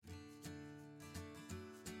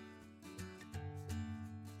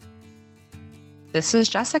This is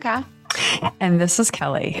Jessica. And this is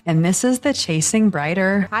Kelly. And this is the Chasing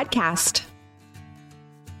Brighter podcast.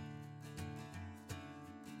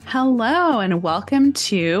 Hello, and welcome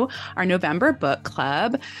to our November book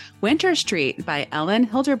club, Winter Street by Elin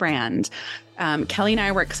Hilderbrand. Kelly and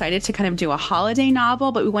I were excited to kind of do a holiday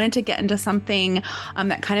novel, but we wanted to get into something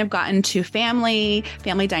that kind of got into family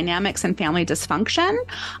dynamics and family dysfunction.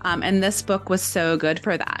 And this book was so good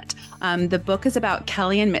for that. The book is about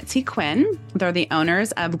Kelly and Mitzi Quinn. They're the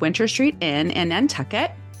owners of Winter Street Inn in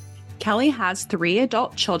Nantucket. Kelly has 3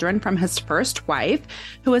 adult children from his first wife,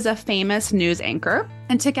 who is a famous news anchor.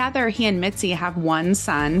 And together, he and Mitzi have one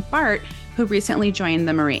son, Bart, who recently joined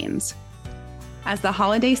the Marines. As the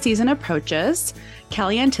holiday season approaches,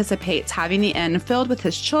 Kelly anticipates having the inn filled with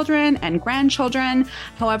his children and grandchildren.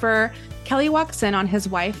 However, Kelly walks in on his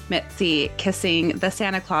wife, Mitzi, kissing the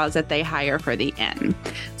Santa Claus that they hire for the inn.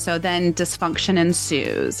 So then dysfunction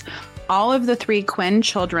ensues. All of the 3 Quinn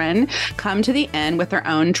children come to the inn with their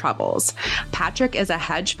own troubles. Patrick is a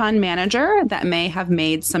hedge fund manager that may have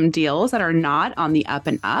made some deals that are not on the up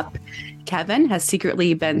and up. Kevin has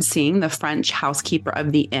secretly been seeing the French housekeeper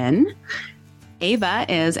of the inn. Ava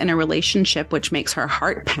is in a relationship which makes her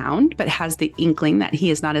heart pound, but has the inkling that he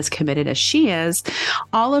is not as committed as she is.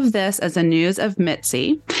 All of this, as the news of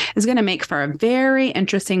Mitzi, is going to make for a very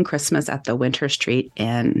interesting Christmas at the Winter Street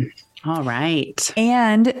Inn. All right.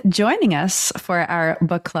 And joining us for our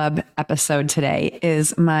book club episode today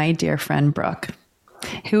is my dear friend, Brooke,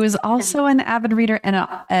 who is also an avid reader and an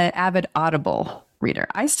avid Audible reader.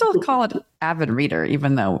 I still call it avid reader,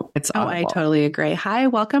 even though it's Audible. Oh, I totally agree. Hi,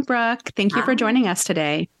 welcome, Brooke. Thank you for joining us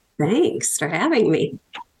today. Thanks for having me.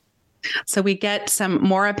 So we get some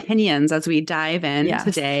more opinions as we dive in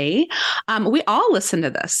today. We all listen to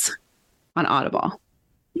this on Audible.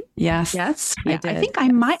 Yes. Yes. I did. I think I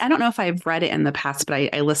might. I don't know if I've read it in the past,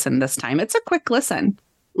 but I listened this time. It's a quick listen.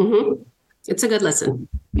 Mm-hmm. It's a good listen.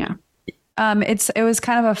 Yeah. It was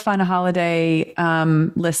kind of a fun holiday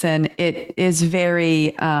listen. It is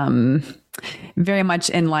very much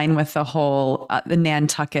in line with the whole the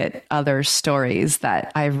Nantucket other stories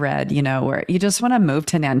that I've read, where you just want to move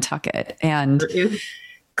to Nantucket, and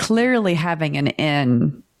clearly having an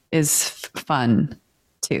inn is fun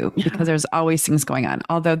too, because there's always things going on.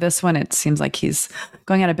 Although this one, it seems like he's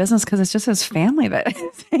going out of business because it's just his family that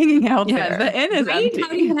is hanging out there. The inn is empty. How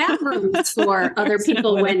do you have rooms for other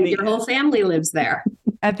people when your whole family lives there?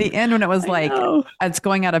 At the end, when it was like, it's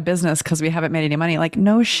going out of business because we haven't made any money, like,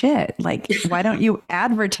 no shit. Like, why don't you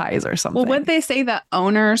advertise or something? Well, would they say the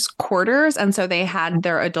owner's quarters? And so they had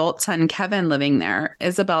their adult son, Kevin, living there,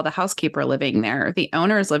 Isabel, the housekeeper, living there, the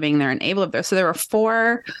owners living there, and Ava lived there. So there were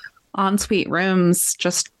 4 ensuite rooms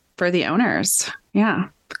just for the owners. Yeah.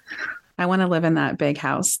 I want to live in that big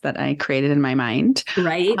house that I created in my mind.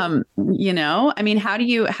 Right. I mean, how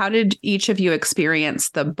did each of you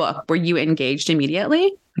experience the book? Were you engaged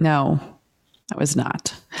immediately? No, I was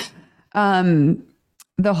not.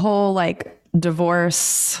 The whole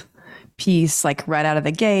divorce piece, right out of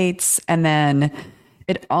the gates. And then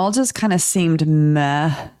it all just kind of seemed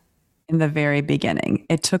meh in the very beginning.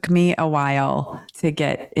 It took me a while to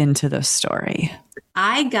get into the story.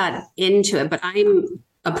 I got into it, but I'm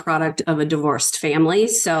a product of a divorced family,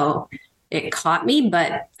 so it caught me,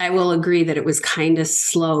 but I will agree that it was kind of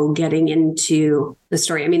slow getting into the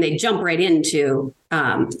story. I mean, they jump right into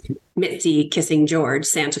Mitzi kissing George,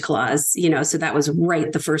 Santa Claus, so that was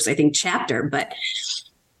right the first, I think, chapter, but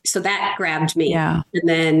so that grabbed me. Yeah.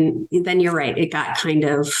 And then you're right, it got kind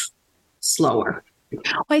of slower.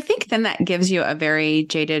 Well, I think then that gives you a very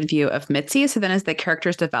jaded view of Mitzi. So then as the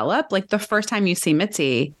characters develop, the first time you see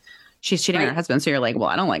Mitzi, she's cheating on her husband. So you're like, well,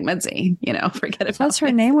 I don't like Mitzi, forget it. Plus her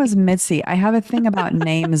name was Mitzi. I have a thing about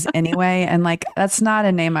names anyway. And that's not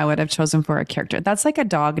a name I would have chosen for a character. That's like a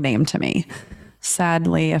dog name to me.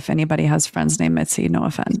 Sadly, if anybody has friends named Mitzi, no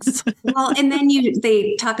offense. Well, and then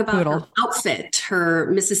they talk about her outfit, her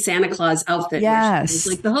Mrs. Santa Claus outfit. Yes.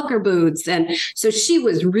 Like the hooker boots. And so she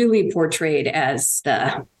was really portrayed as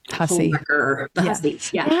the hussy. Hussy.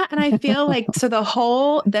 Yeah. And I feel like, so the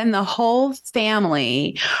whole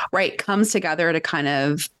family, right, comes together to kind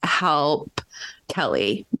of help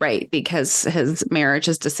Kelly, right? Because his marriage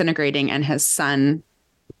is disintegrating and his son,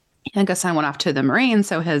 youngest son, went off to the Marines.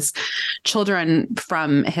 So his children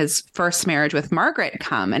from his first marriage with Margaret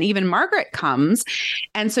come, and even Margaret comes.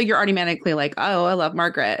 And so you're automatically like, oh, I love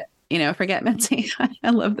Margaret. Forget Mitzi.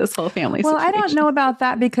 I love this whole family situation. I don't know about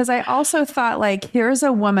that, because I also thought here's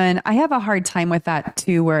a woman. I have a hard time with that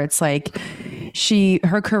too, where it's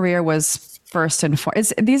her career was first and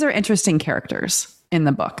foremost. These are interesting characters in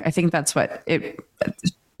the book. I think that's what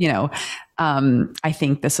I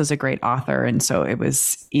think this was a great author. And so it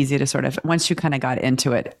was easy to sort of, once you kind of got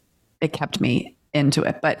into it, it kept me into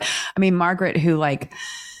it. But I mean, Margaret, who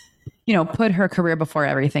put her career before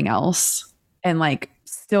everything else and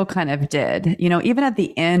still kind of did, even at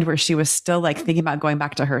the end where she was still thinking about going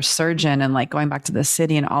back to her surgeon and going back to the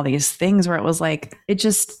city and all these things where it was it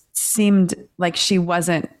just seemed like she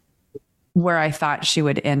wasn't where I thought she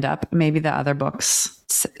would end up. Maybe the other books.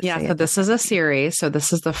 So this is a series. So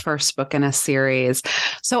this is the first book in a series.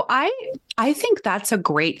 So I think that's a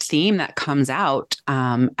great theme that comes out.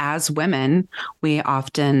 As women, we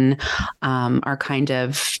often are kind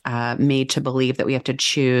of made to believe that we have to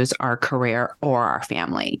choose our career or our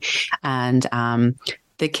family. And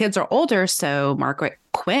the kids are older. So Margaret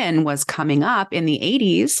Quinn was coming up in the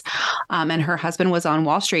 80s and her husband was on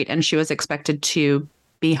Wall Street and she was expected to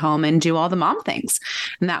be home and do all the mom things.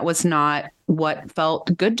 And that was not what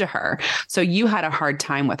felt good to her. So you had a hard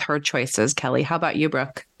time with her choices, Kelly. How about you,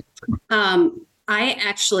 Brooke? I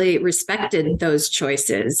actually respected those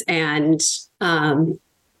choices. And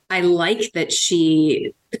I like that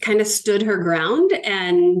she kind of stood her ground.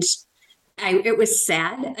 And it was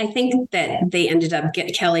sad. I think that they ended up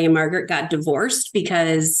Kelly and Margaret got divorced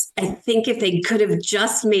because I think if they could have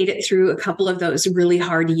just made it through a couple of those really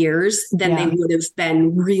hard years, then they would have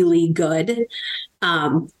been really good.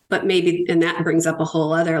 But maybe, and that brings up a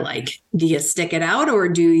whole other, do you stick it out or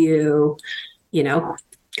do you,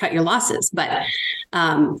 cut your losses? But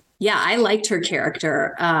I liked her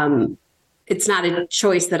character. It's not a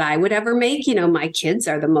choice that I would ever make. My kids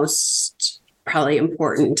are the most probably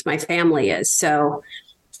important. My family is. So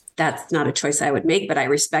that's not a choice I would make, but I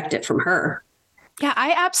respect it from her. Yeah,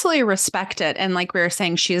 I absolutely respect it. And like we were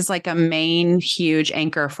saying, she's a main huge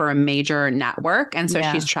anchor for a major network. And so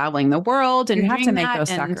she's traveling the world and you have to make those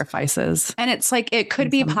sacrifices. And it's it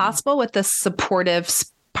could be possible with this supportive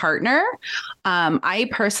partner. I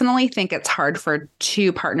personally think it's hard for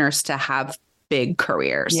two partners to have big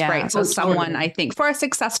careers, right? So someone, I think for a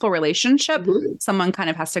successful relationship, someone kind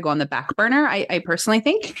of has to go on the back burner, I personally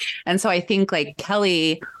think. And so I think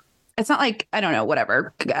Kelly, it's not I don't know,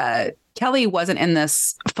 whatever. Kelly wasn't in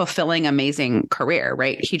this fulfilling, amazing career,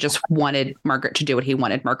 right? He just wanted Margaret to do what he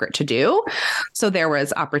wanted Margaret to do. So there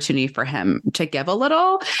was opportunity for him to give a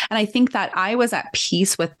little. And I think that I was at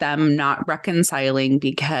peace with them not reconciling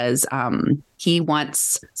because he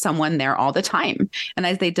wants someone there all the time. And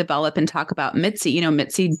as they develop and talk about Mitzi,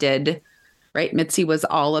 Mitzi did, right? Mitzi was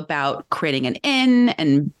all about creating an inn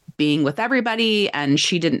and being with everybody. And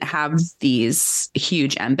she didn't have these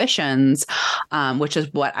huge ambitions, which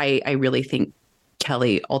is what I really think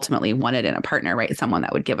Kelly ultimately wanted in a partner, right? Someone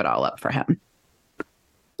that would give it all up for him.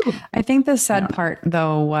 I think the sad part,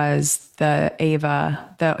 though, was the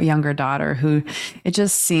Ava, the younger daughter, who it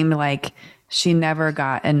just seemed like she never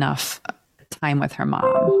got enough time with her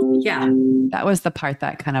mom. Yeah. That was the part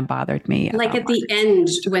that kind of bothered me. At the end,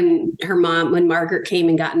 when Margaret came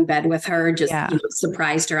and got in bed with her, just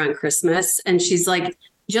surprised her on Christmas. And she's like,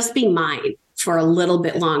 just be mine for a little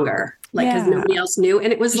bit longer. Because nobody else knew.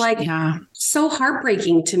 And it was so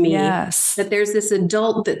heartbreaking to me that there's this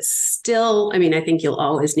adult that's still, I think you'll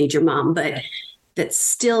always need your mom, but that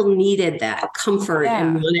still needed that comfort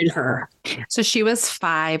and wanted her. So she was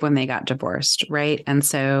 5 when they got divorced, right? And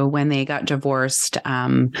so when they got divorced,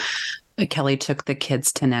 Kelly took the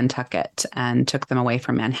kids to Nantucket and took them away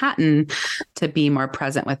from Manhattan to be more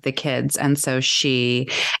present with the kids. And so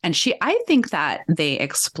I think that they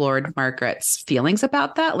explored Margaret's feelings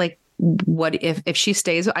about that. What if she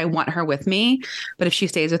stays, I want her with me, but if she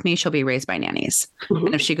stays with me, she'll be raised by nannies.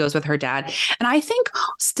 And if she goes with her dad. And I think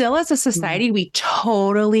still as a society, we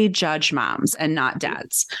totally judge moms and not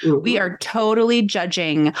dads. We are totally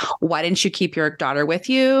judging, why didn't you keep your daughter with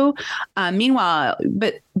you? Meanwhile,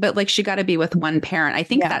 but she got to be with one parent. I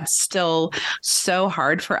think that's still so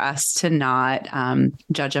hard for us to not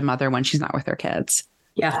judge a mother when she's not with her kids.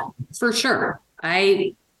 Yeah, for sure.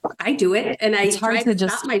 I do it, and it's hard to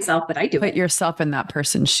just stop myself, but I do put yourself in that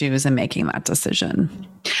person's shoes and making that decision.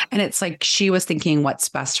 And it's she was thinking what's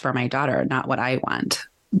best for my daughter, not what I want.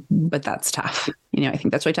 But that's tough. I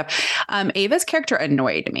think that's really tough. Ava's character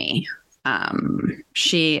annoyed me.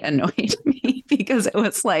 She annoyed me because it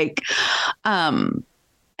was and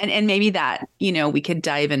maybe that, we could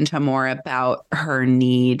dive into more about her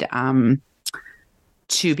need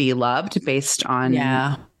to be loved based on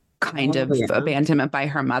kind of abandonment by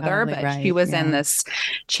her mother. Probably but she was in this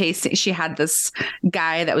chase. She had this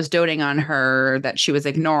guy that was doting on her that she was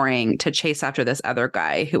ignoring to chase after this other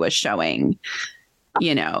guy who was showing,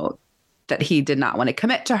 that he did not want to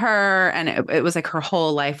commit to her. And it was like her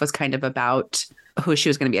whole life was kind of about who she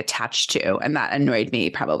was going to be attached to. And that annoyed me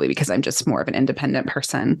probably because I'm just more of an independent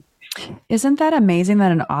person. Isn't that amazing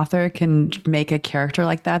that an author can make a character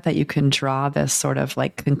like that you can draw this sort of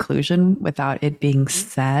like conclusion without it being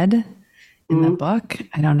said in the book?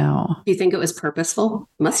 I don't know. Do you think it was purposeful?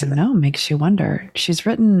 Must have been. No, makes you wonder. She's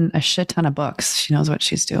written a shit ton of books. She knows what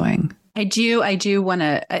she's doing. I do want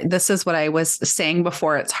to, this is what I was saying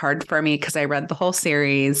before. It's hard for me because I read the whole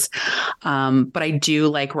series, but I do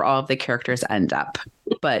like where all of the characters end up.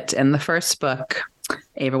 But in the first book,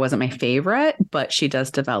 Ava wasn't my favorite, but she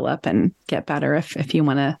does develop and get better if you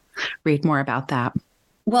want to read more about that.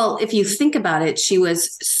 Well, if you think about it, she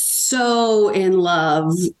was so in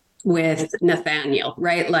love with Nathaniel,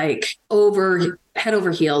 right? Like head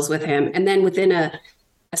over heels with him. And then within a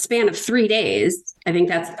span of 3 days, I think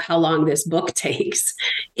that's how long this book takes.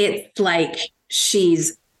 It's like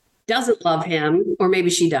she's doesn't love him, or maybe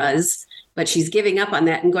she does, but she's giving up on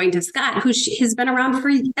that and going to Scott, who has been around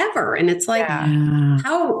forever. And it's like,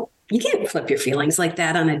 how you can't flip your feelings like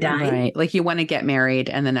that on a dime. Right. Like you want to get married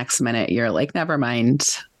and the next minute you're like, never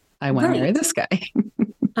mind. I want to marry this guy.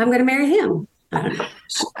 I'm going to marry him. I don't know.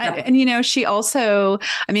 And, she also,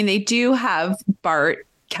 they do have Bart,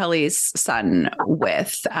 Kelly's son,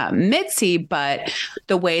 with Mitzi, but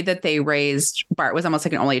the way that they raised Bart was almost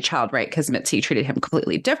like an only child, right? Because Mitzi treated him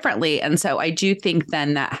completely differently. And so I do think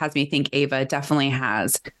then that has me think Ava definitely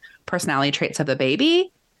has personality traits of the baby.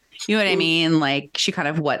 You know what I mean? Like she kind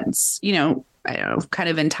of wants, I don't know, kind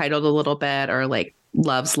of entitled a little bit, or like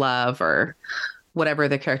loves love, or whatever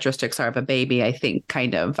the characteristics are of a baby. I think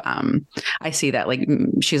kind of, I see that like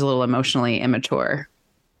she's a little emotionally immature.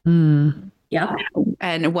 Yeah.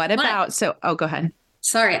 And what about, go ahead.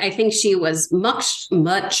 Sorry. I think she was much,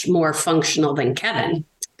 much more functional than Kevin,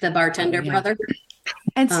 the bartender brother.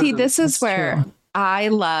 And see, this is where true. I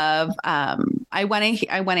love, I want to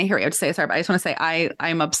hear what you have to say. Sorry, but I just want to say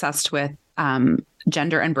I'm obsessed with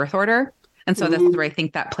gender and birth order. And so this is where I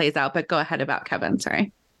think that plays out, but go ahead about Kevin.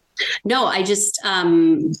 Sorry. No, I just, I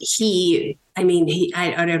don't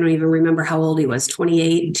even remember how old he was,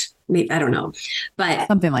 28, maybe, I don't know, but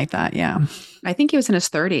something like that. Yeah. I think he was in his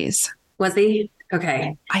 30s. Was he?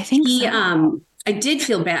 Okay. I think so. I did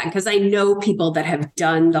feel bad because I know people that have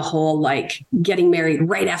done the whole, like getting married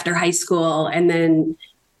right after high school, and then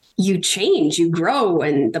you change, you grow,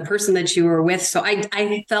 and the person that you were with. So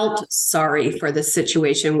I felt sorry for the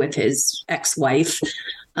situation with his ex-wife.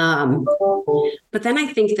 But then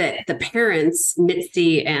I think that the parents,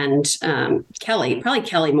 Mitzi and Kelly, probably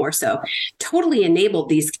Kelly more so, totally enabled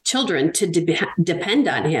these children to depend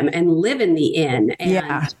on him and live in the inn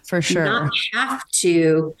and for sure, not have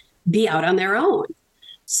to be out on their own.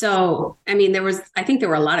 So, I think there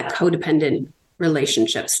were a lot of codependent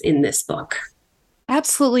relationships in this book.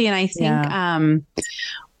 Absolutely. And I think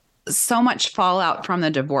so much fallout from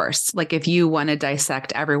the divorce. Like if you want to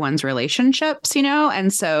dissect everyone's relationships,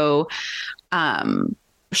 and so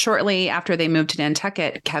shortly after they moved to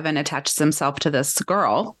Nantucket, Kevin attaches himself to this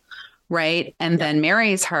girl, right? And then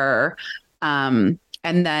marries her, and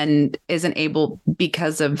then isn't able,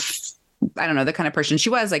 because of, I don't know, the kind of person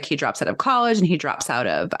she was, like he drops out of college and he drops out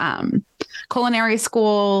of culinary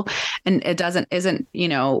school, and isn't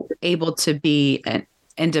able to be an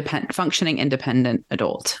functioning independent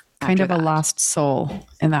adult. Kind of a lost soul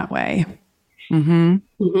in that way. Mm-hmm.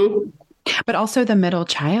 Mm-hmm. But also the middle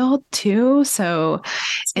child too. So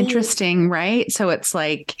interesting, right? So it's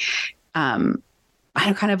like, I'm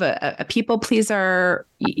kind of a people pleaser,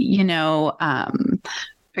 Are you a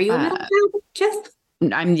middle child, Jess?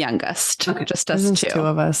 I'm youngest, just us two. Two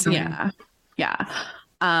of us. Yeah. Yeah.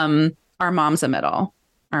 Our mom's a middle.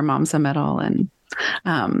 And,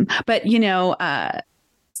 but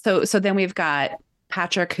so then we've got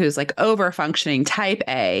Patrick, who's like over functioning type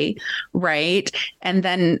A, right? And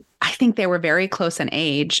then I think they were very close in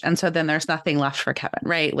age. And so then there's nothing left for Kevin,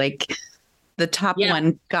 right? Like the top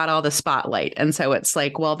one got all the spotlight. And so it's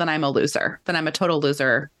like, well, then I'm a loser. Then I'm a total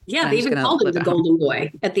loser. Yeah, they even called him the golden boy.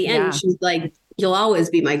 At the end, she's like, you'll always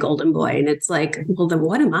be my golden boy. And it's like, well, then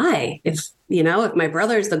what am I? If my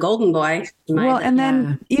brother's the golden boy.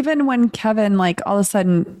 Then even when Kevin, like all of a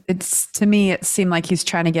sudden, to me, it seemed like he's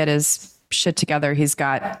trying to get his shit together. He's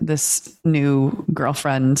got this new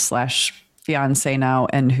girlfriend / fiance now,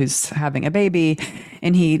 and who's having a baby,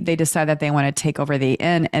 and they decide that they want to take over the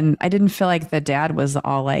inn. And I didn't feel like the dad was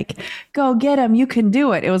all like, go get him, you can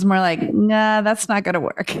do it. It was more like, nah, that's not gonna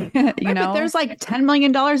work. But there's like $10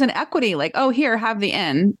 million in equity, like, oh, here, have the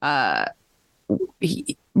inn.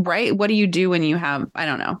 right? What do you do when you have, I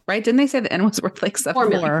don't know, right? Didn't they say the N was worth like $7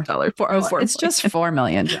 million? It's just $4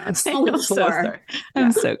 million. I'm so sorry.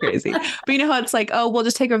 I'm so crazy. But you know how it's like, oh, we'll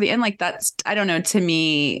just take over the N. Like that's, I don't know, to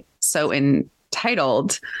me, so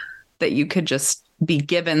entitled that you could just be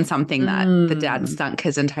given something that the dad sunk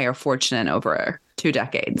his entire fortune in over 2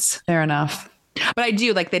 decades. Fair enough. But I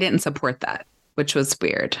do, like, they didn't support that, which was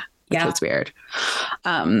weird. But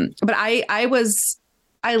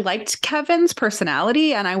I liked Kevin's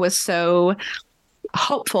personality and I was so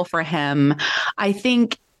hopeful for him. I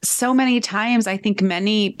think so many times,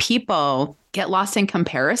 many people get lost in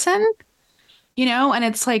comparison, you know, and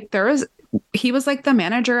it's like he was like the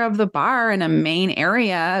manager of the bar in a main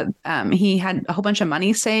area. He had a whole bunch of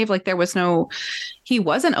money saved. Like he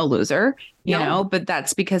wasn't a loser, you know, but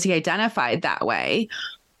that's because he identified that way.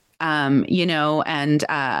 You know, and,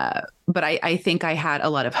 but I think I had a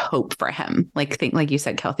lot of hope for him. Like you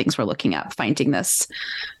said, Kel, things were looking up, finding this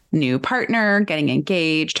new partner, getting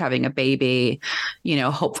engaged, having a baby, you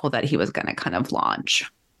know, hopeful that he was going to kind of launch,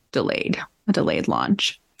 a delayed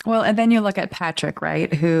launch. Well, and then you look at Patrick,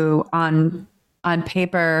 right? Who on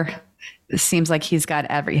paper seems like he's got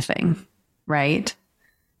everything, right?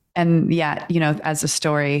 And yet, you know, as the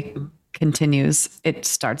story continues, it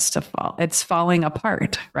starts to fall. It's falling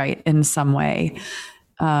apart, right? In some way.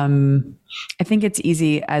 I think it's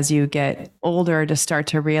easy as you get older to start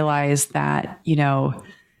to realize that, you know,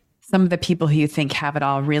 some of the people who you think have it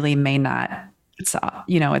all really may not. It's,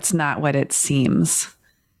 you know, it's not what it seems.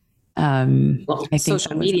 I think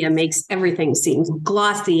social media makes everything seem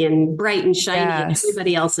glossy and bright and shiny in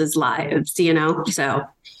everybody else's lives, you know? So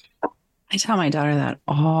I tell my daughter that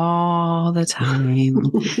all the time.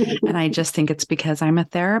 And I just think it's because I'm a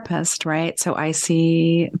therapist, right? So I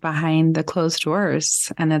see behind the closed doors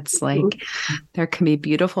and it's like, there can be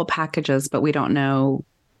beautiful packages, but we don't know,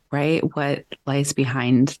 right, what lies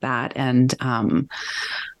behind that. And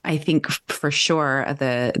I think for sure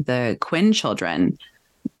the Quinn children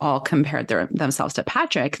all compared themselves to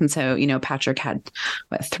Patrick. And so, you know, Patrick had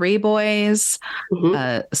 3 boys,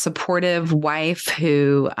 a supportive wife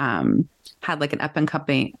who had like an up and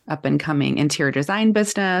coming interior design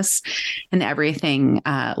business, and everything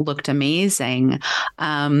looked amazing.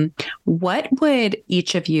 What would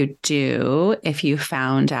each of you do if you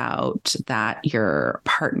found out that your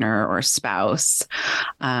partner or spouse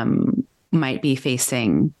might be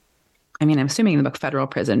facing, I mean, I'm assuming in the book, federal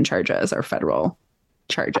prison charges or federal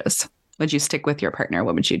charges? Would you stick with your partner?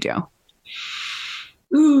 What would you do?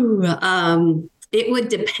 It would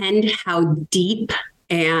depend how deep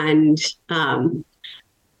and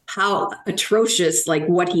how atrocious like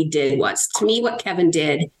what he did was. To me, what Kevin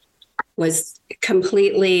did was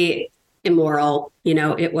completely immoral. You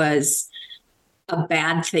know, it was a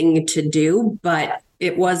bad thing to do, but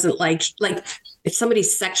it wasn't like if somebody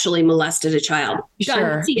sexually molested a child.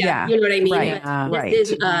 Sure. Yeah. You know what I mean? Right. But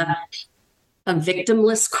this is a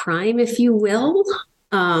victimless crime, if you will.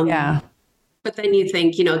 But then you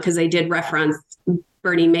think, you know, because they did reference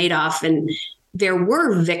Bernie Madoff, and there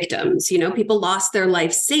were victims, you know, people lost their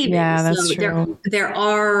life savings. Yeah, that's so true. There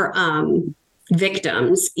are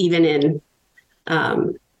victims, even in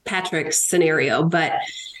Patrick's scenario. But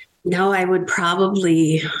no, I would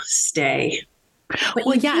probably stay. But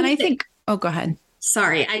well, yeah. And I think, oh, go ahead.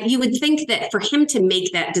 Sorry, you would think that for him to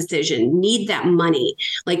make that decision, need that money.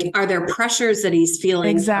 Like, are there pressures that he's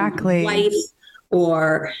feeling exactly from his wife,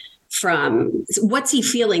 or from what's he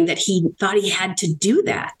feeling that he thought he had to do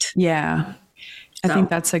that? Yeah. I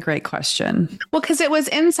think that's a great question. Well, because it was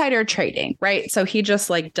insider trading, right? So he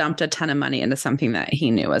just like dumped a ton of money into something that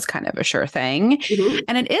he knew was kind of a sure thing.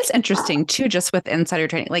 And it is interesting too, just with insider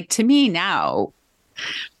trading. Like, to me now,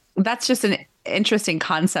 that's just an interesting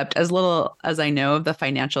concept, as little as I know of the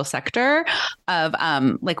financial sector, of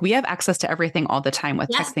like, we have access to everything all the time with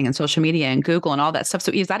texting and social media and Google and all that stuff.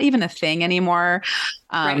 So is that even a thing anymore?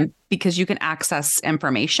 Right. Because you can access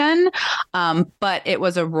information. But it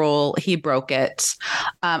was a rule. He broke it.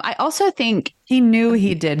 I also think he knew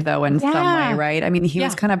he did, though, in some way, right? I mean, he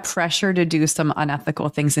was kind of pressured to do some unethical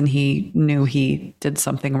things, and he knew he did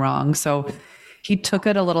something wrong. So he took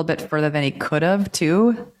it a little bit further than he could have,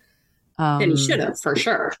 too. And he should have, for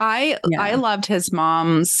sure. I loved his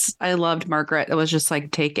mom's. I loved Margaret. It was just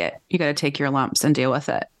like, take it. You got to take your lumps and deal with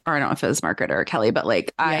it. Or I don't know if it was Margaret or Kelly, but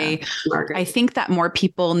like, I think that more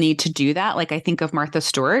people need to do that. Like, I think of Martha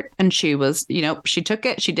Stewart, and she was, you know, she took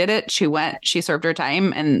it, she did it, she went, she served her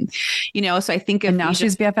time. And, you know, so I think and now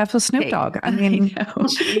she's BFF with Snoop Dogg. I mean,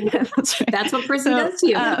 that's what prison does to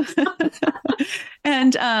you.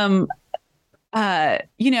 And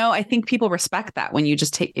I think people respect that when you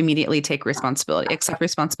just immediately take responsibility, accept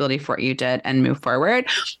responsibility for what you did and move forward.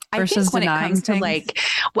 Versus I think when it comes things. to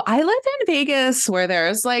well, I live in Vegas where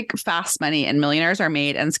there's like fast money and millionaires are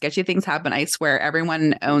made and sketchy things happen. I swear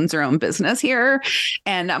everyone owns their own business here.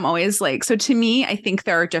 And I'm always like, so to me, I think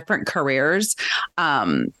there are different careers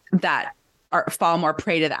that fall more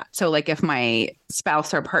prey to that. So like if my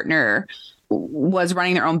spouse or partner was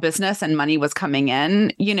running their own business and money was coming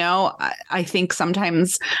in, I think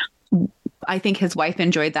sometimes his wife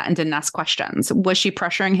enjoyed that and didn't ask questions. Was she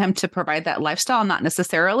pressuring him to provide that lifestyle? Not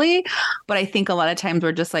necessarily, but I think a lot of times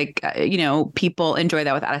we're just like, people enjoy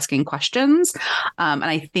that without asking questions. And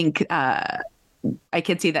I think I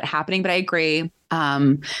could see that happening, but I agree.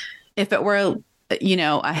 If it were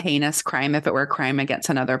a heinous crime, if it were a crime against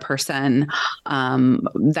another person,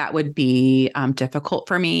 that would be difficult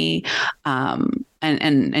for me. And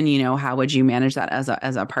how would you manage that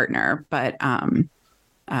as a partner? But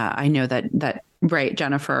I know that right,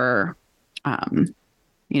 Jennifer,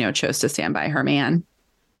 chose to stand by her man.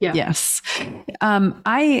 Yeah. Yes.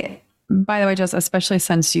 By the way, Jess, especially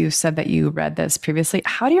since you said that you read this previously,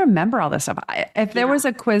 how do you remember all this stuff? If there was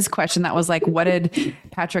a quiz question that was like, what did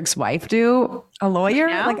Patrick's wife do? A lawyer?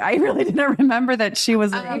 Yeah. Like, I really didn't remember that she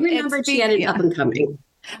was. I remember she had an up and coming.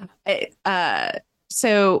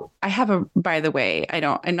 So I have by the way,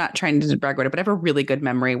 I'm not trying to brag about it, but I have a really good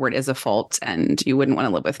memory where it is a fault and you wouldn't want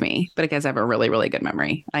to live with me. But I guess I have a really, really good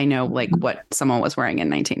memory. I know like what someone was wearing in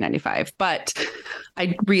 1995, but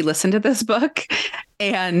I re-listened to this book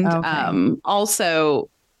and also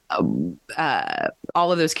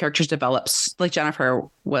all of those characters develops. Like Jennifer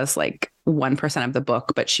was like 1% of the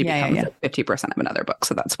book, but she becomes like 50% of another book.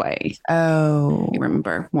 So that's why you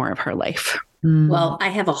remember more of her life. Well, I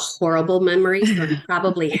have a horrible memory, so I'm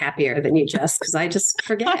probably happier than you, Jess, because I just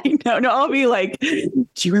forget. I know. No, I'll be like, do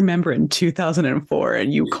you remember in 2004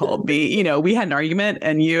 and you called me, we had an argument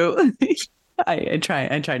and you, I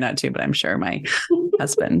try not to, but I'm sure my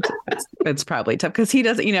husband, it's probably tough because he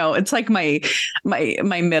doesn't, it's like my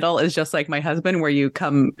middle is just like my husband where you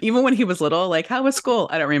come, even when he was little, like, how was school?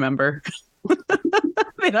 I don't remember.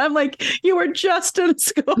 And I'm like, you were just in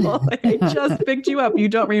school. Like, I just picked you up. You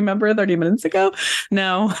don't remember 30 minutes ago?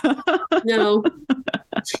 No. No.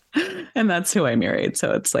 And that's who I married.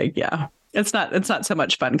 So it's like, yeah, it's not so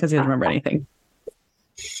much fun because he doesn't remember anything.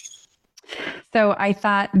 So I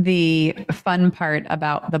thought the fun part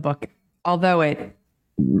about the book, although it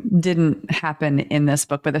didn't happen in this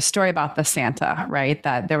book, but the story about the Santa, right?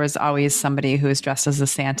 That there was always somebody who was dressed as a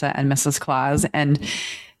Santa and Mrs. Claus. And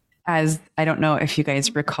as I don't know if you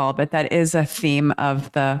guys recall, but that is a theme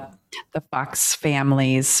of the Fox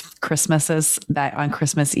family's Christmases, that on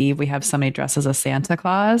Christmas Eve, we have somebody dressed as a Santa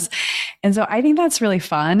Claus. And so I think that's really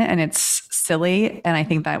fun and it's silly. And I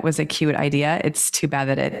think that was a cute idea. It's too bad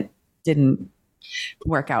that it didn't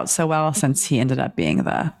work out so well since he ended up being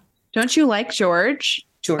the... Don't you like George?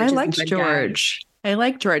 George I liked George. I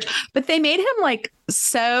like George. But they made him like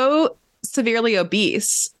so severely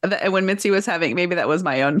obese that when Mitzi was having, maybe that was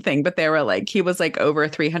my own thing, but they were like, he was like over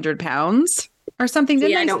 300 pounds or something.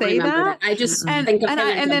 Didn't I say that? I just and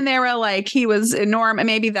then they were like, he was enormous.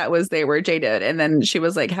 Maybe that was, they were jaded. And then she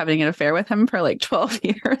was like having an affair with him for like 12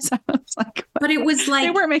 years. I was like, but it was like,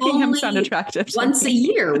 they weren't making him sound attractive. Once a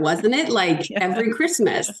year, wasn't it? Like every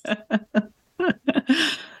Christmas.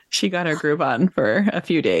 She got her groove on for a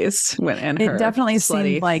few days. It definitely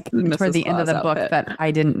seemed like toward the end of the book that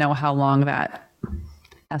I didn't know how long that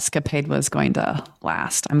escapade was going to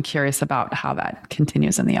last. I'm curious about how that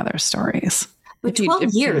continues in the other stories. But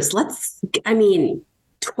 12 years,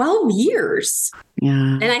 12 years. Yeah.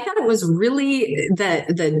 And I thought it was really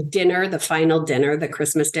the dinner, the final dinner, the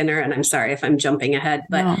Christmas dinner. And I'm sorry if I'm jumping ahead,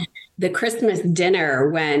 but the Christmas dinner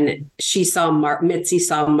when she saw Mitzi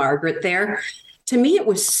saw Margaret there. To me, it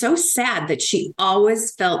was so sad that she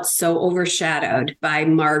always felt so overshadowed by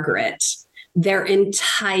Margaret, their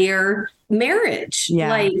entire marriage.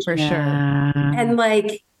 Yeah, for sure. And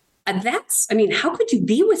how could you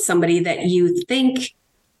be with somebody that you think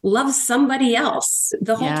loves somebody else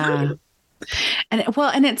the whole time?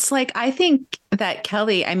 And it's like, I think that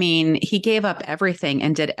Kelly, he gave up everything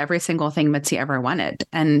and did every single thing Mitzi ever wanted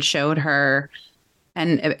and showed her.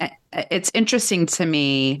 And it's interesting to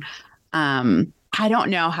me. I don't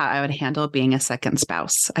know how I would handle being a second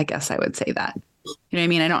spouse. I guess I would say that. You know what I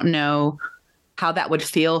mean? I don't know how that would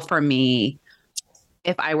feel for me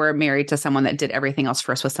if I were married to someone that did everything else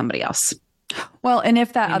first with somebody else. Well, and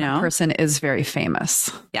if that other person is very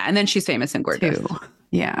famous. Yeah. And then she's famous and gorgeous. Too.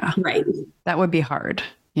 Yeah. Right. That would be hard.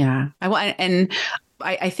 Yeah.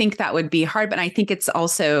 I think that would be hard, but I think it's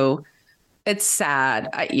also It's sad.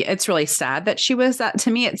 It's really sad that she was that. To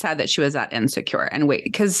me, it's sad that she was that insecure. And wait,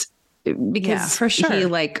 because for sure. he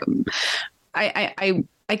like, I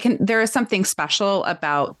can. There is something special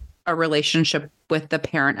about a relationship with the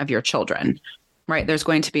parent of your children, right? There's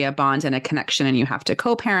going to be a bond and a connection, and you have to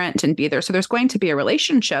co-parent and be there. So there's going to be a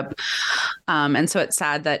relationship, and so it's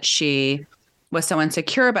sad that she was so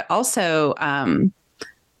insecure. But also,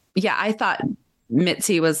 I thought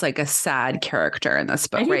Mitzi was like a sad character in this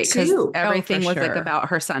book, right? Because everything was like about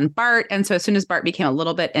her son Bart. And so as soon as Bart became a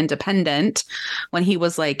little bit independent, when he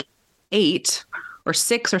was like 8 or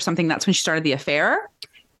 6 or something, that's when she started the affair.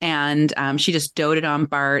 And she just doted on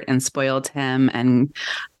Bart and spoiled him. And,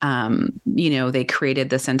 they created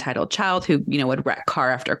this entitled child who, would wreck car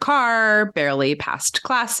after car, barely passed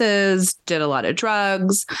classes, did a lot of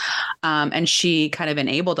drugs. And she kind of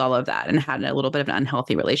enabled all of that and had a little bit of an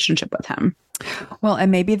unhealthy relationship with him. Well,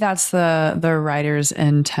 and maybe that's the writer's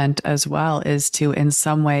intent as well, is to, in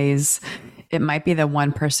some ways, it might be the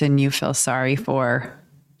one person you feel sorry for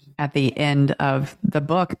at the end of the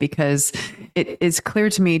book, because it is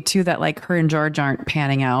clear to me too that like her and George aren't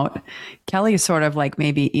panning out. Kelly sort of like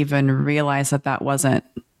maybe even realized that wasn't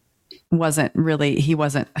really, he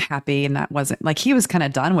wasn't happy, and that wasn't like, he was kind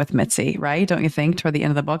of done with Mitzi, right? Don't you think? Toward the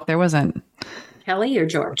end of the book, there wasn't Kelly or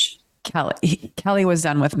George. Kelly was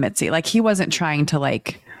done with Mitzi. Like he wasn't trying to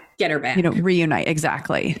like get her back, reunite.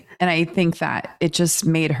 Exactly. And I think that it just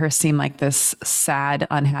made her seem like this sad,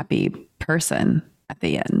 unhappy person at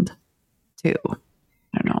the end too.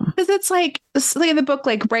 I don't know. Because it's like in the book,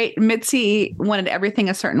 like, right, Mitzi wanted everything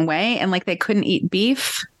a certain way, and like they couldn't eat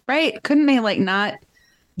beef, right? Couldn't they like not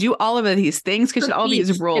do all of these things because all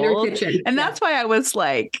these rules? And that's why I was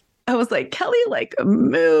like, Kelly like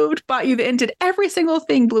moved, bought you the end, did every single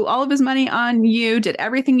thing, blew all of his money on you, did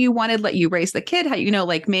everything you wanted, let you raise the kid, how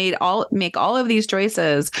like make all of these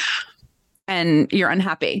choices, and you're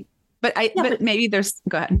unhappy. But maybe there's,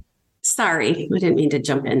 go ahead. Sorry, I didn't mean to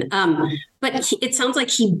jump in. But it sounds like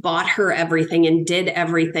he bought her everything and did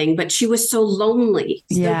everything, but she was so lonely.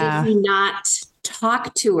 So did he not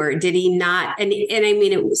talk to her? Did he not? And I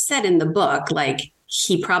mean, it was said in the book, like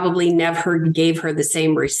he probably never gave her the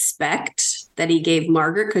same respect that he gave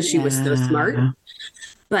Margaret because she was so smart.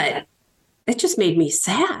 But it just made me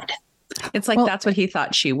sad. It's like, that's what he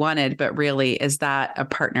thought she wanted, but really, is that a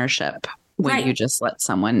partnership when you just let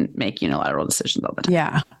someone make unilateral decisions all the time?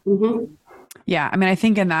 Yeah. Mm-hmm. Yeah. I mean, I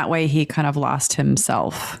think in that way, he kind of lost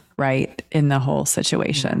himself, right, in the whole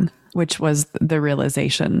situation, which was the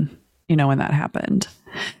realization, when that happened.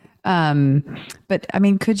 But I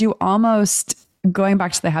mean, could you almost, going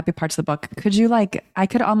back to the happy parts of the book, could you I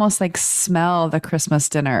could almost smell the Christmas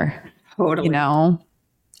dinner, totally.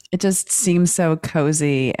 It just seems so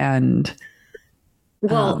cozy and.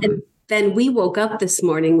 Well, and then we woke up this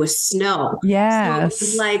morning with snow. Yes. So it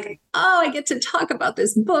was like, I get to talk about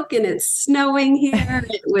this book and it's snowing here.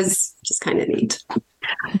 It was just kind of neat.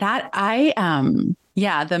 That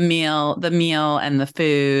the meal and the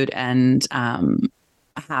food, and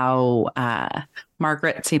how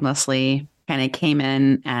Margaret seamlessly kind of came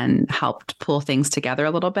in and helped pull things together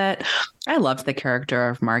a little bit. I loved the character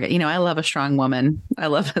of Margaret. I love a strong woman. I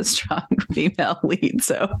love a strong female lead.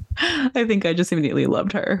 So I think I just immediately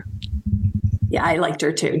loved her. Yeah, I liked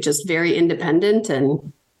her too. Just very independent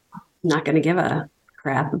and not going to give a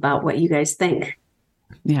crap about what you guys think.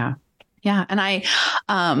 Yeah. Yeah. And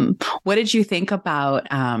what did you think about,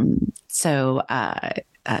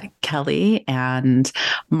 Kelly and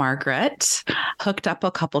Margaret hooked up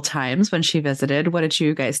a couple times when she visited? What did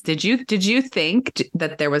you guys, did you think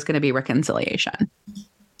that there was going to be reconciliation?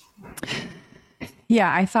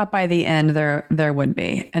 Yeah, I thought by the end there would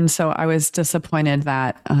be. And so I was disappointed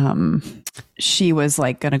that she was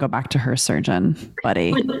going to go back to her surgeon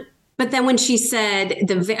buddy. But then when she said I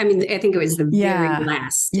think it was the very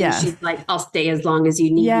last. Yes. She's like, I'll stay as long as you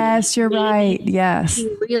need. Yes, you're right. Yes. She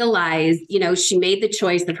realized, she made the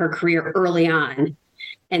choice of her career early on.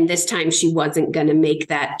 And this time she wasn't going to make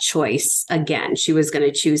that choice again. She was going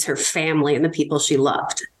to choose her family and the people she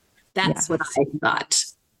loved. That's what I thought.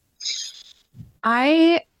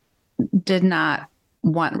 I did not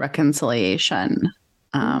want reconciliation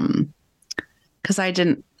because I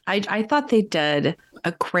thought they did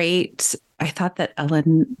I thought that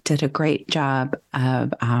Ellen did a great job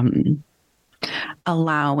of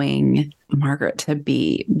allowing Margaret to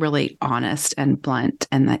be really honest and blunt,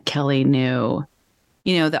 and that Kelly knew,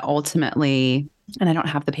 that ultimately, and I don't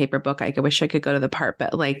have the paper book, I wish I could go to the part, but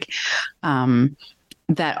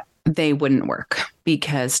that they wouldn't work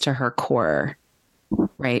because to her core,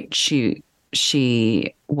 right, she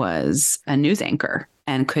was a news anchor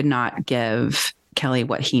and could not give Kelly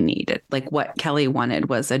what he needed. Like what Kelly wanted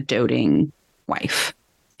was a doting wife.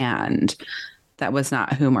 And that was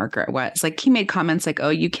not who Margaret was. Like he made comments like, oh,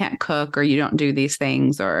 you can't cook or you don't do these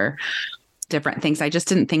things or different things. I just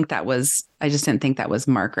didn't think that was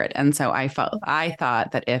Margaret. And so I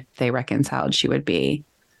thought that if they reconciled, she would be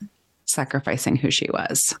sacrificing who she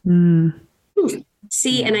was.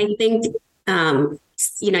 See, and I think,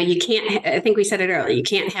 you can't, I think we said it earlier, you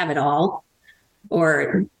can't have it all,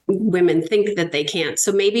 or women think that they can't.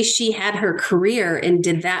 So maybe she had her career and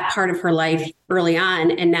did that part of her life early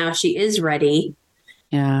on. And now she is ready.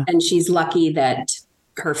 Yeah. And she's lucky that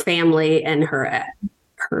her family and her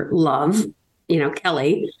love,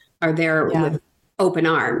 Kelly, are there with open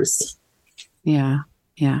arms. Yeah.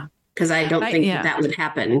 Yeah. Because I don't think that would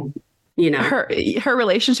happen. Her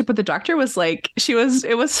relationship with the doctor was like,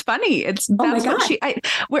 it was funny.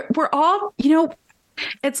 We're all,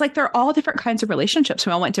 it's like they're all different kinds of relationships.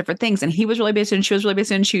 We all want different things. And he was really based in, she was really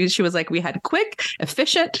based in, she was like, we had quick,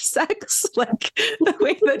 efficient sex, like the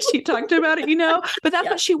way that she talked about it, but that's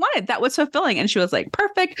what she wanted. That was fulfilling. And she was like,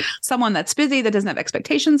 perfect. Someone that's busy, that doesn't have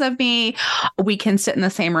expectations of me. We can sit in the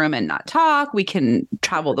same room and not talk. We can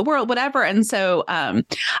travel the world, whatever. And so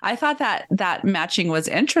I thought that matching was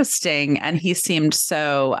interesting. And he seemed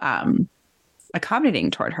so accommodating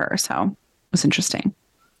toward her. So it was interesting.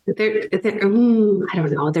 I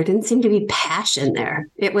don't know. There didn't seem to be passion there.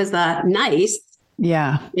 It was nice.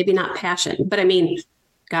 Yeah. Maybe not passion. But I mean,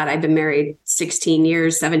 God, I've been married 16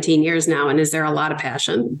 years, 17 years now. And is there a lot of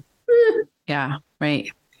passion? Yeah.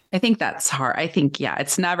 Right. I think that's hard. I think,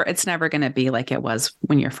 it's never going to be like it was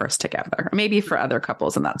when you're first together. Maybe for other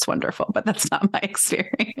couples, and that's wonderful, but that's not my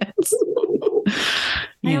experience.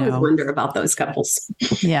 I always wonder about those couples.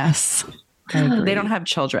 Yes. They don't have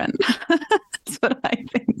children. That's what I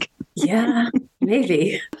think. Yeah,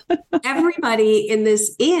 maybe. Everybody in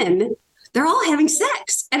this inn, they're all having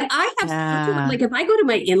sex. And I have like, if I go to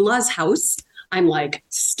my in-laws' house, I'm like,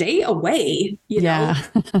 stay away.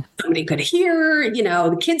 Somebody could hear,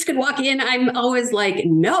 the kids could walk in. I'm always like,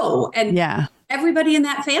 no. And everybody in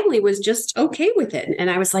that family was just okay with it. And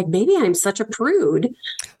I was like, maybe I'm such a prude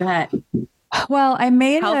that... Well, I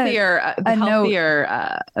made healthier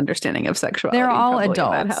understanding of sexuality. They're all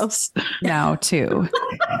adults now too.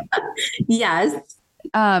 Yes.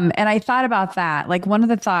 And I thought about that. Like one of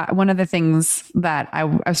the things that I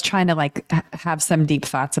was trying to like have some deep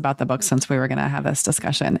thoughts about the book since we were going to have this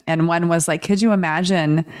discussion. And one was like, could you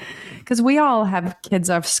imagine, because we all have kids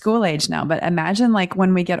of school age now, but imagine like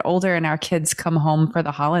when we get older and our kids come home for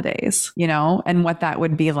the holidays, and what that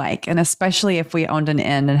would be like. And especially if we owned an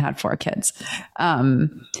inn and had 4 kids, I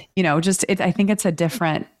think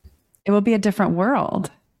it will be a different world.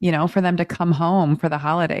 For them to come home for the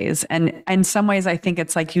holidays. And in some ways, I think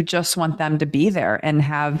it's like you just want them to be there and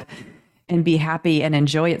be happy and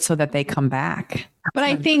enjoy it so that they come back. But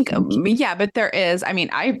I think, but there is,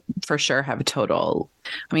 I for sure have Kelly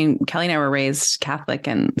and I were raised Catholic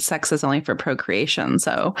and sex is only for procreation.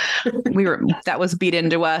 So that was beat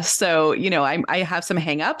into us. So, I have some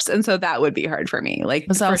hangups. And so that would be hard for me. Like,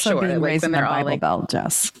 was for also sure. being raised in the Bible like, Belt,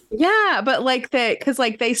 Jess. Yeah. But like because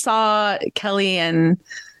like they saw Kelly and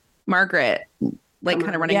Margaret like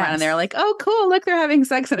kind of running around and they're like, oh, cool. Look, they're having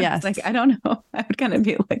sex. And it's like, I don't know. I would kind of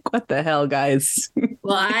be like, what the hell, guys?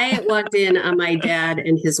 Well, I walked in on my dad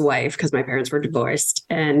and his wife because my parents were divorced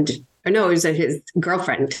it was his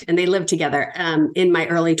girlfriend and they lived together in my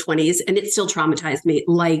early 20s. And it still traumatized me.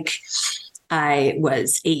 Like I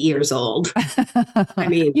was 8 years old.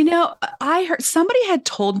 I heard somebody had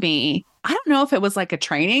told me, I don't know if it was like a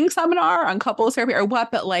training seminar on couples therapy or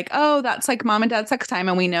what, but like, oh, that's like mom and dad sex time.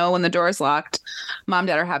 And we know when the door is locked, mom and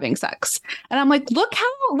dad are having sex. And I'm like, look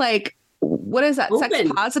how like, what is that? Open.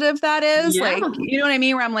 Sex positive that is? Yeah. Like, you know what I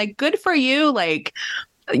mean? Where I'm like, good for you. Like,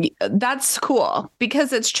 that's cool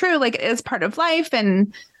because it's true. Like it's part of life.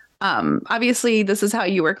 And obviously this is how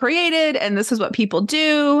you were created and this is what people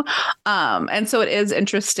do. And so it is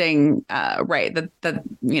interesting, right. That,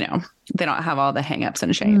 they don't have all the hangups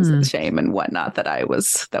and shame and whatnot that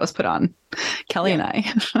was put on Kelly and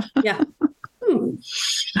I. Yeah.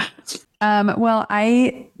 Well,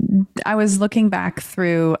 I was looking back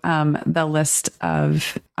through the list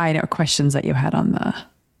of questions that you had on the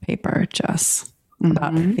paper, Jess,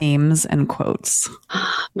 about themes and quotes.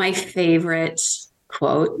 My favorite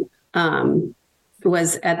quote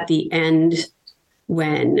was at the end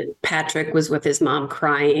when Patrick was with his mom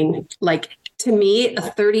crying. Like, to me, a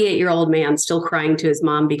 38-year-old man still crying to his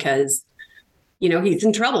mom because, he's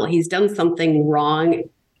in trouble. He's done something wrong.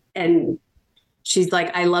 And she's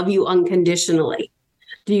like, I love you unconditionally.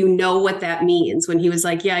 do you know what that means? When he was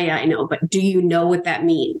like, yeah, I know, but do you know what that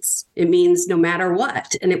means? It means no matter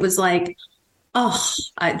what. And it was like,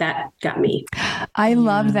 that got me. I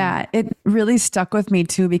love that. It really stuck with me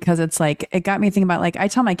too, because it's like, it got me thinking about, like, I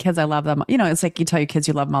tell my kids I love them. You know, it's like you tell your kids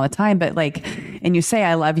you love them all the time, but like, and you say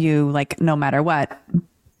I love you, like, no matter what.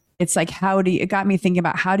 It's like, it got me thinking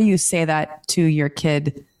about, how do you say that to your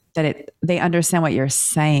kid that they understand what you're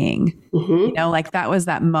saying? Mm-hmm. You know, like that was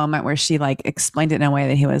that moment where she like explained it in a way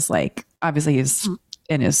that he was like, obviously he's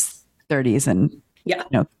in his 30s and, you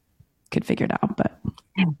know, could figure it out. But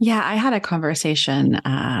yeah, I had a conversation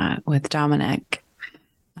with Dominic.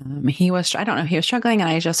 He was struggling, and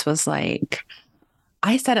I just was like,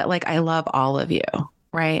 I said it like, I love all of you,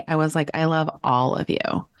 right? I was like, I love all of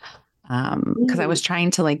you. Because I was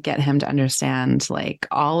trying to like get him to understand like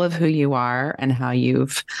all of who you are and how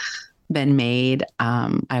you've been made.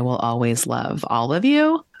 I will always love all of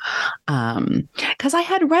you. Because I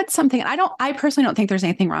had read something, and I personally don't think there's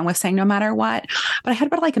anything wrong with saying no matter what, but I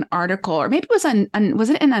had read like an article, or maybe it was was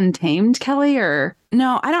it in Untamed, Kelly? Or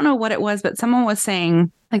no, I don't know what it was, but someone was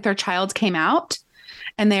saying like their child came out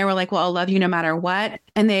and they were like, well, I'll love you no matter what.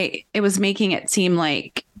 And it was making it seem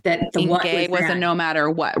like that the being what gay was a no matter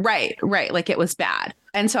what. Right. Like it was bad.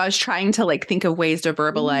 And so I was trying to like think of ways to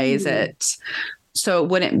verbalize it. So it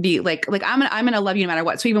wouldn't be like I'm going to love you no matter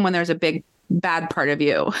what. So even when there's a big bad part of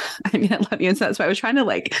you, I mean, I love you. And so that's why I was trying to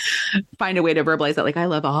like find a way to verbalize that. Like, I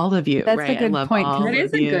love all of you. That's right? a good point. That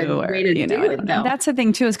is a good way to do it, though. That's the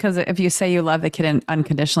thing too, is because if you say you love the kid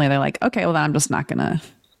unconditionally, they're like, okay, well then I'm just not going to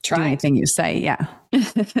do anything you say. Yeah.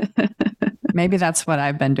 Maybe that's what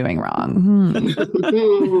I've been doing wrong.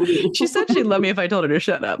 She said she'd love me if I told her to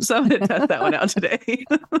shut up. So I'm going to test that one out today.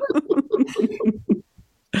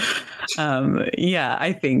 Yeah,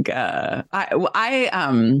 I think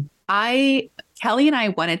Kelly and I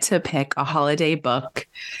wanted to pick a holiday book,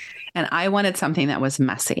 and I wanted something that was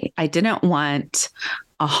messy. I didn't want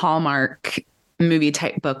a Hallmark movie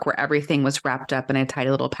type book where everything was wrapped up in a tidy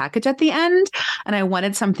little package at the end. And I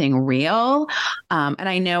wanted something real. And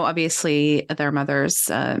I know obviously their mother's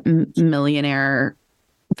a millionaire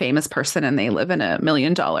famous person and they live in $1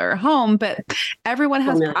 million home, but everyone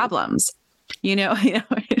has problems.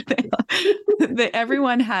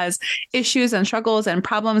 Everyone has issues and struggles and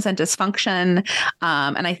problems and dysfunction.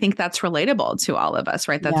 And I think that's relatable to all of us,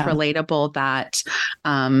 right? That's relatable that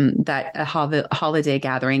a holiday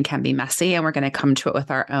gathering can be messy, and we're going to come to it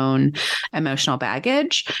with our own emotional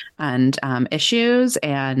baggage and issues.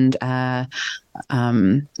 And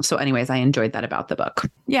so anyways, I enjoyed that about the book.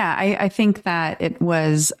 Yeah, I think that it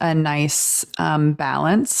was a nice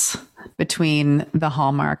balance between the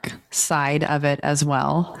Hallmark side of it as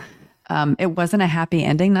well. It wasn't a happy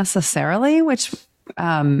ending necessarily, which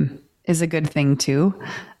is a good thing too.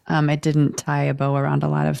 It didn't tie a bow around a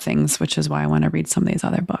lot of things, which is why I want to read some of these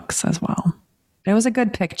other books as well. It was a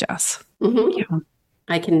good pick, Jess. Mm-hmm. Yeah.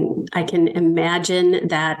 I can imagine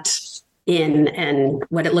that and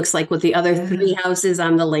what it looks like with the other 3 houses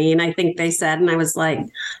on the lane, I think they said. And I was like,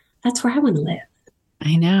 that's where I want to live.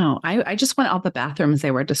 I know. I just want all the bathrooms they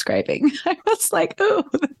were describing. I was like, oh,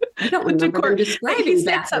 I don't remember them describing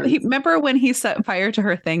bathrooms. Remember when he set fire to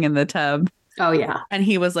her thing in the tub? Oh, yeah. And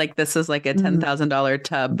he was like, this is like a $10,000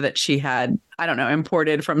 tub that she had, I don't know,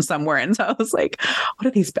 imported from somewhere. And so I was like, what do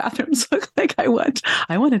these bathrooms look like? I want a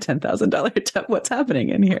 $10,000 tub. What's happening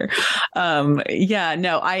in here?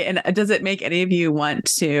 Does it make any of you want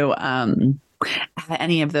to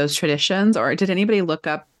any of those traditions, or did anybody look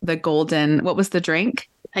up the golden, what was the drink?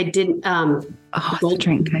 I didn't. Gold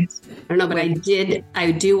drink, guys. I don't know, but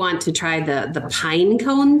I do want to try the pine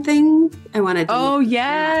cone thing. I wanted to. Oh,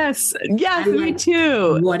 yes. Yes, me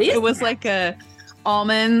too. What is it? It was like a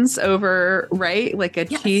almonds over, right? Like a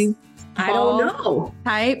cheese. I don't know.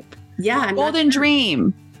 Type. Yeah. Golden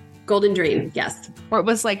Dream. Golden Dream. Yes. Or it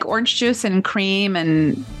was like orange juice and cream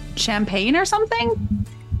and champagne or something.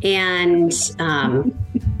 And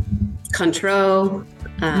Cointreau.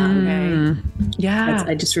 Yeah.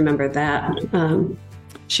 I just remember that.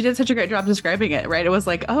 She did such a great job describing it, right? It was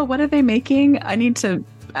like, oh, what are they making? I need to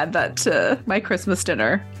add that to my Christmas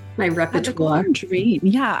dinner. My repertoire. Dream.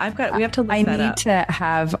 Yeah, we have to look that up. I need to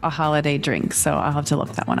have a holiday drink, so I'll have to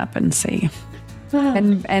look that one up and see.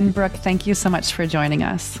 And Brooke, thank you so much for joining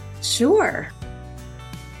us. Sure.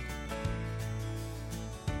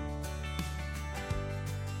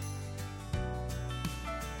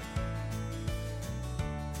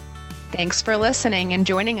 Thanks for listening and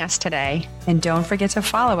joining us today. And don't forget to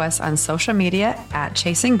follow us on social media at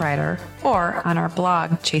Chasing Brighter or on our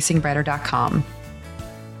blog, chasingbrighter.com.